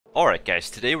Alright guys,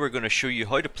 today we're going to show you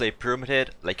how to play Pyramid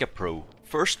Head like a pro.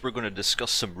 First we're going to discuss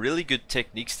some really good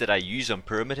techniques that I use on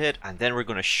Pyramid Head, and then we're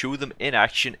going to show them in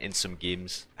action in some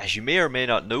games. As you may or may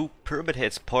not know, Pyramid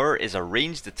Head's power is a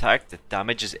ranged attack that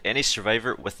damages any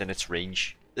survivor within its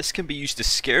range. This can be used to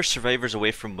scare survivors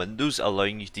away from windows,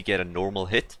 allowing you to get a normal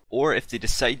hit, or if they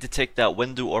decide to take that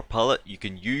window or pallet, you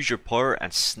can use your power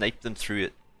and snipe them through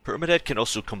it. Pyramid Head can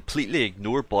also completely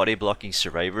ignore body blocking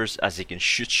survivors as they can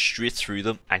shoot straight through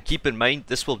them, and keep in mind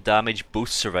this will damage both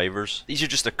survivors. These are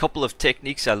just a couple of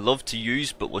techniques I love to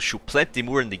use, but will show plenty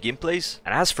more in the gameplays.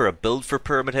 And as for a build for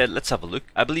Pyramid Head, let's have a look.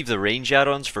 I believe the range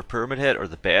add-ons for Pyramid Head are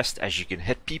the best, as you can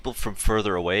hit people from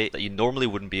further away that you normally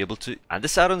wouldn't be able to. And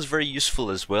this add-on is very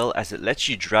useful as well, as it lets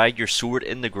you drag your sword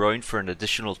in the ground for an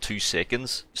additional 2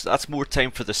 seconds. So that's more time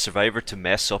for the survivor to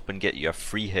mess up and get you a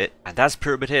free hit. And as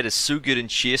Pyramid Head is so good in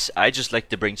chase, I just like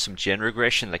to bring some gen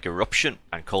regression like Eruption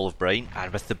and Call of Brine.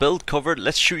 And with the build covered,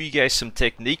 let's show you guys some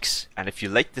techniques, and if you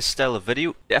like this style of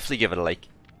video, definitely give it a like.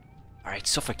 Alright,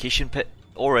 Suffocation Pit.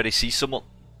 Already see someone.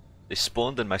 They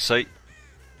spawned in my sight.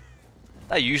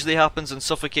 That usually happens in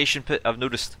Suffocation Pit, I've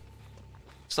noticed.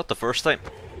 It's not the first time.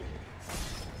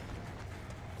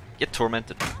 Get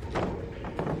tormented.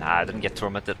 Nah, I didn't get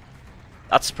tormented.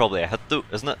 That's probably a hit though,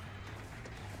 isn't it?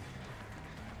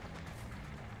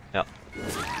 Yeah.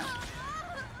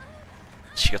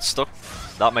 She got stuck.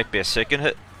 That might be a second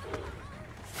hit.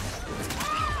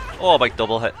 Oh, a big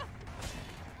double hit.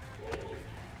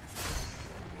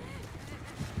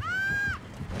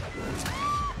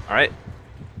 Alright.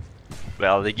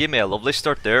 Well, they gave me a lovely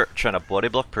start there, trying to body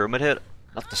block Pyramid Head.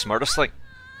 Not the smartest thing.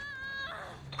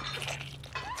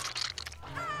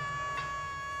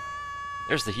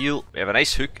 There's the heal. We have a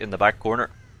nice hook in the back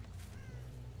corner.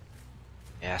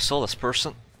 Yeah, I saw this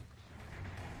person.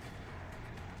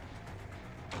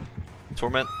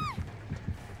 Torment.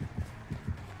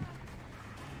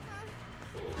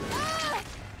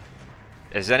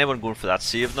 Is anyone going for that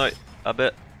save now? I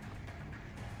bet.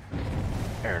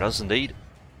 There it is indeed.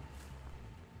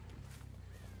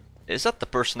 Is that the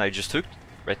person I just hooked?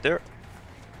 Right there?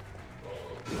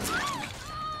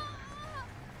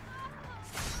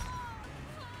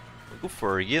 We'll go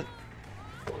for her again.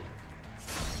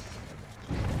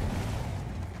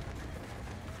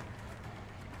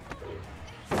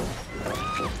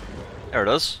 There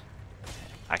it is.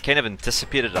 I kind of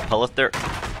anticipated a pellet there.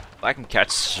 I can catch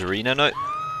Serena now.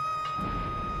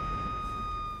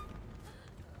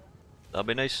 That'd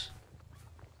be nice.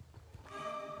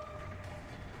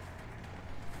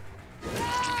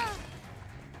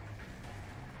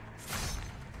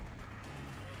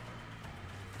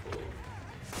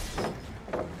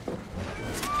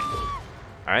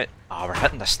 Alright. Oh, we're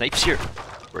hitting the snipes here.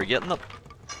 We're getting them.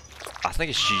 I think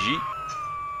it's GG.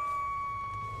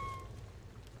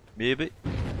 Maybe.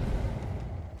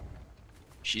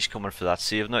 She's coming for that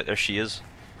save now. There she is.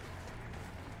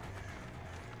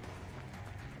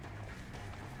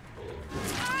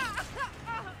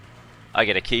 I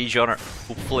get a cage on her,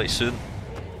 hopefully soon.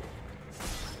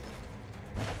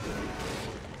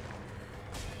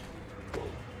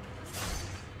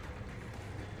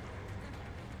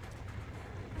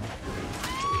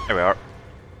 There we are.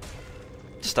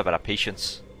 Just a bit of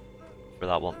patience for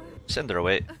that one. Send her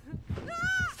away.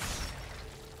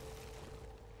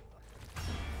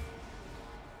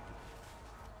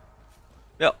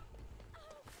 Yep.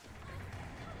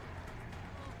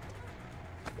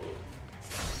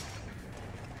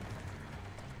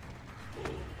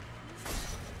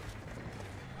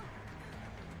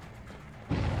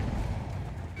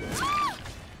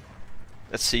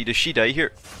 Let's see, does she die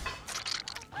here?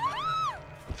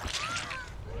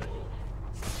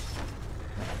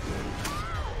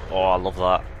 Oh, I love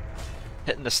that.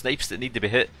 Hitting the snipes that need to be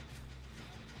hit.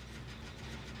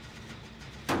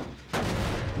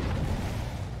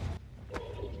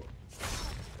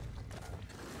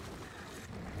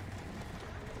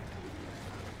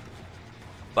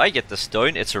 If I get this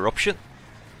down, it's Eruption.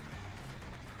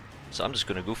 So I'm just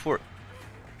gonna go for it.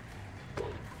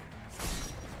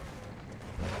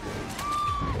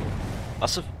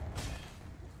 Massive.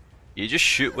 You just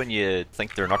shoot when you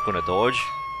think they're not gonna dodge.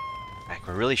 Like,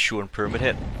 we're really showing Pyramid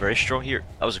Head very strong here.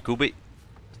 That was a Kobe.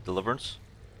 Deliverance.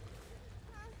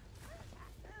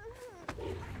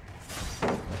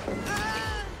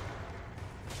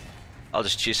 I'll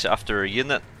just chase after her again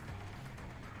then.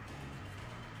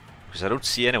 Because I don't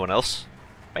see anyone else.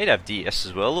 Might have DS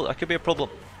as well, that could be a problem.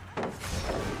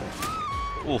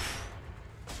 Oof.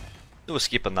 No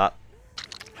escaping that.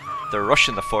 They're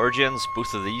rushing the forage ends,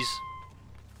 both of these.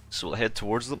 So we'll head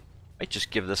towards them. Might just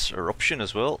give this Eruption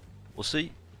as well. We'll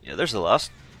see. Yeah, there's the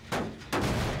last.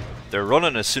 They're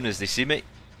running as soon as they see me.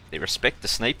 They respect the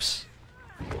snipes.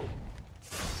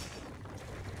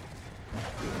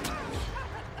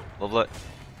 Lovely.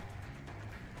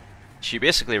 She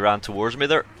basically ran towards me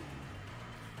there.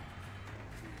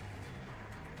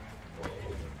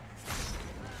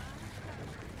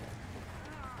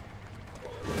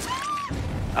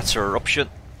 That's her eruption.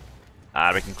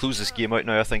 Ah, we can close this game out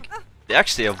now, I think. They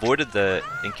actually avoided the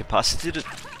incapacitated.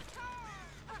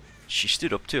 She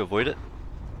stood up to avoid it.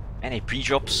 Any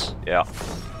pre-drops? Yeah.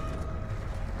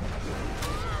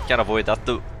 Can't avoid that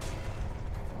though.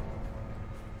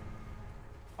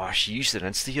 Oh, she used an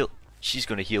insta-heal. She's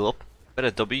gonna heal up. Bit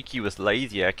of W key with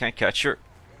Lithe, yeah, I can't catch her.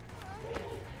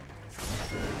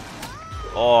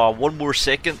 Oh, one more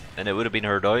second and it would have been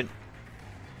her down.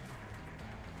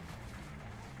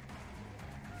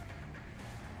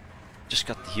 Just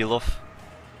got the heal off.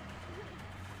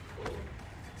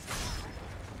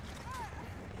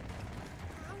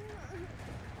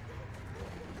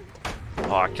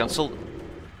 Oh, I cancelled.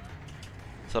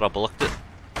 Thought I blocked it.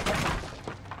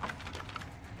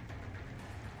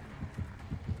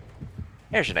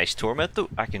 There's a nice torment though.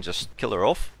 I can just kill her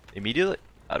off immediately.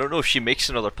 I don't know if she makes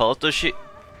another pellet, does she?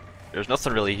 There's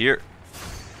nothing really here.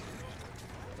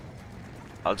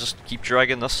 I'll just keep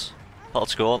dragging this.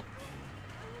 Pellet's gone.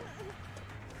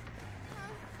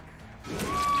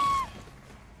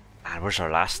 And where's our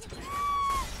last?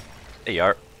 There you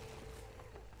are.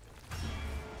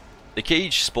 The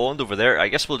cage spawned over there. I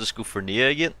guess we'll just go for Nia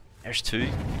again. There's two.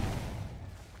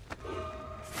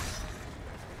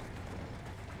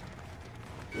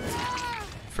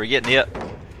 Forget Nia.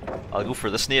 I'll go for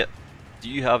this Nia. Do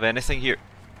you have anything here?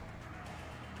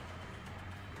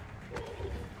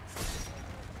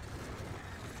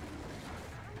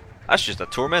 That's just a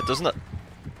torment, isn't it?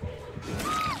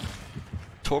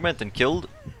 Torment and killed.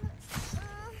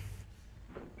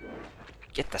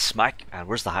 Get the smack. And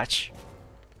where's the hatch?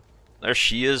 There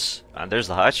she is, and there's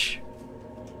the hatch.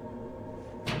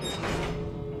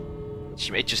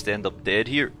 She might just end up dead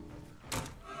here.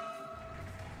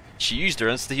 She used her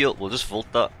insta-heal, we'll just vault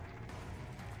that.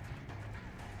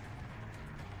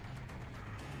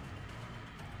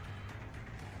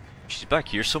 She's back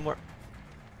here somewhere.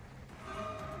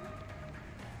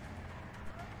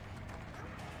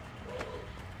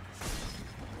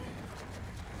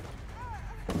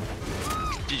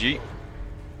 GG.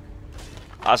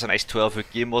 That's a nice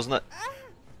 12-hook game, wasn't it?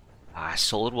 Ah,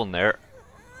 solid one there.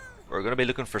 We're going to be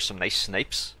looking for some nice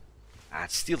snipes. And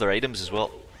steal their items as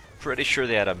well. Pretty sure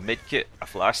they had a medkit, a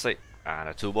flashlight, and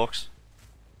a toolbox.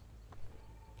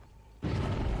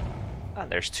 And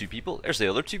there's two people. There's the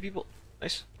other two people.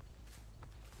 Nice.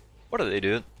 What are they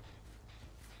doing?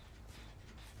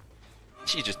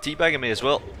 She's just teabagging me as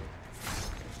well.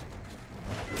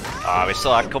 Ah, we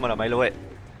saw that coming a mile away.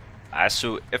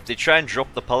 So if they try and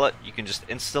drop the pellet, you can just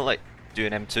instantly do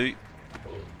an M2.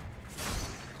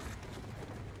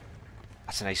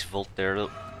 That's a nice vault there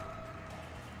though.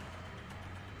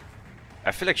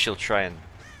 I feel like she'll try and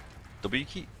W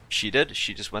key. She did,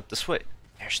 she just went this way.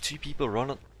 There's two people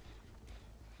running.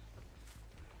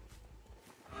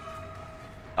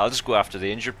 I'll just go after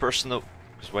the injured person though,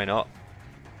 because why not?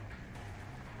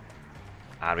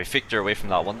 And we faked her away from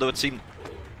that window it seemed.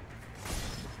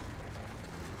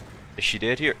 Is she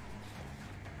dead here?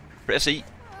 Press E.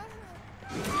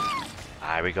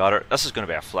 Ah, we got her. This is going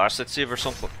to be a flashlight save or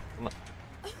something.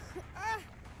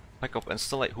 Pick up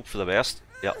instantly, hope for the best.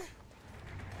 Yep.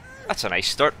 That's a nice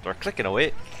start, they're clicking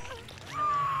away.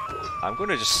 I'm going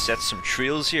to just set some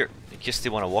trails here, in case they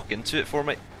want to walk into it for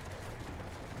me.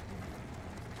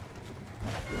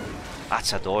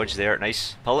 That's a dodge there,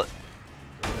 nice. Pellet.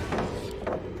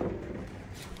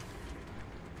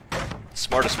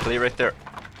 Smartest play right there.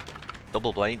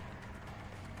 Double blind.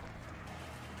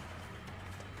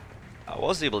 I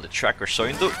was able to track her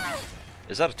sound though.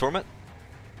 Is that a torment?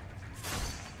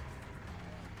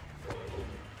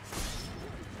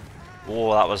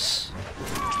 Oh, that was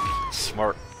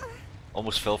smart.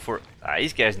 Almost fell for it. Ah,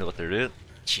 these guys know what they're doing.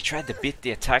 She tried to bait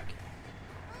the attack,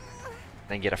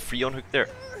 then get a free unhook there.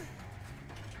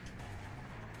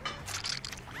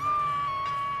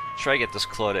 Try to get this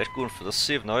Claudette going for the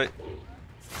save now.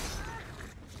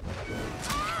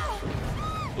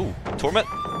 Ooh, torment.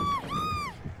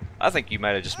 I think you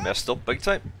might have just messed up big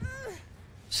time.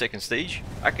 Second stage.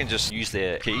 I can just use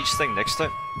the cage thing next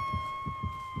time.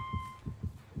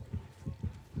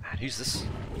 And who's this?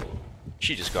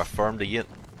 She just got farmed again.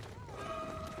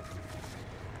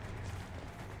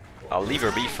 I'll leave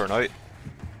her be for now.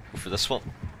 Go for this one.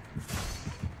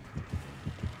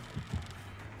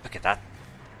 Look at that.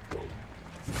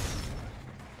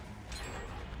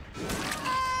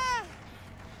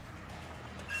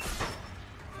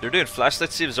 They're doing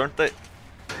flashlight saves, aren't they?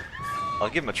 I'll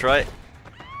give them a try.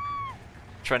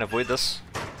 Try and avoid this.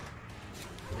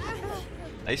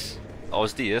 Nice. Oh,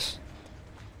 it's DS.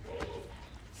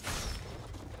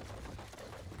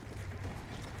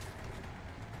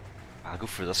 I'll go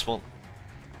for this one.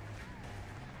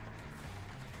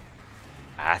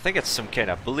 I think it's some kind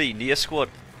of bully Nia squad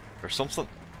or something.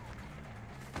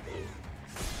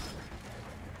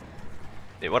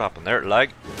 Hey, what happened there?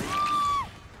 Lag.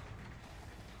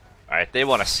 Alright, they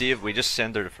want to save. We just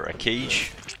send her for a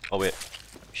cage. Oh wait,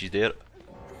 she's dead.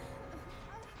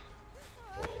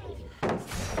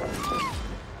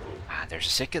 Ah, there's a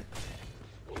second.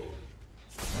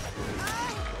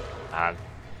 And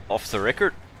off the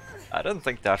record, I didn't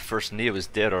think that first Nia was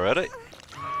dead already.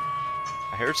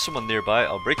 I heard someone nearby.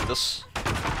 I'll break this.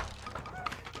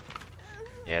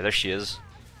 Yeah, there she is.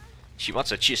 She wants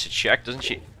to chase a check, doesn't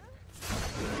she?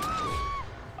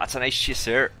 That's a nice chase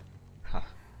there. Huh.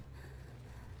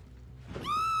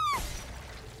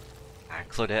 Ah,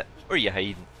 Claudette, where are you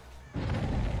hiding?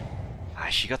 Ah,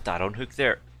 she got that unhooked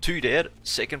there. 2 dead,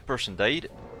 second person died.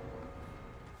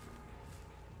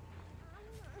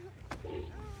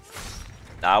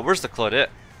 Nah, where's the Claudette?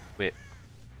 Wait.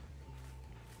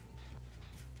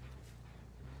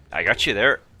 I got you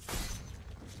there.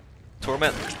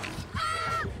 Torment.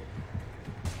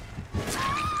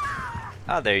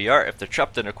 Ah, there you are. If they're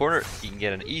trapped in a corner, you can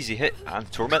get an easy hit and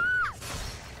torment.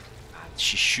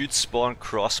 She should spawn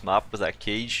cross map with that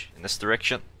cage in this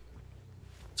direction.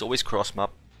 It's always cross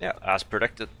map. Yeah, as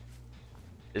predicted.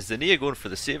 Is the Nia going for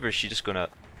the save or is she just gonna...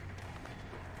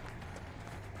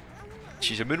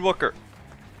 She's a moonwalker.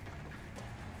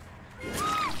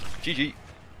 GG.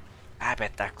 I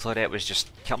bet that Claudette was just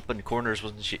camping corners,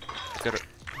 wasn't she? Look at her.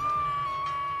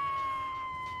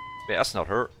 Wait, that's not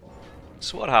her.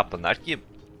 So what happened that game?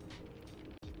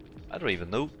 I don't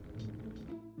even know.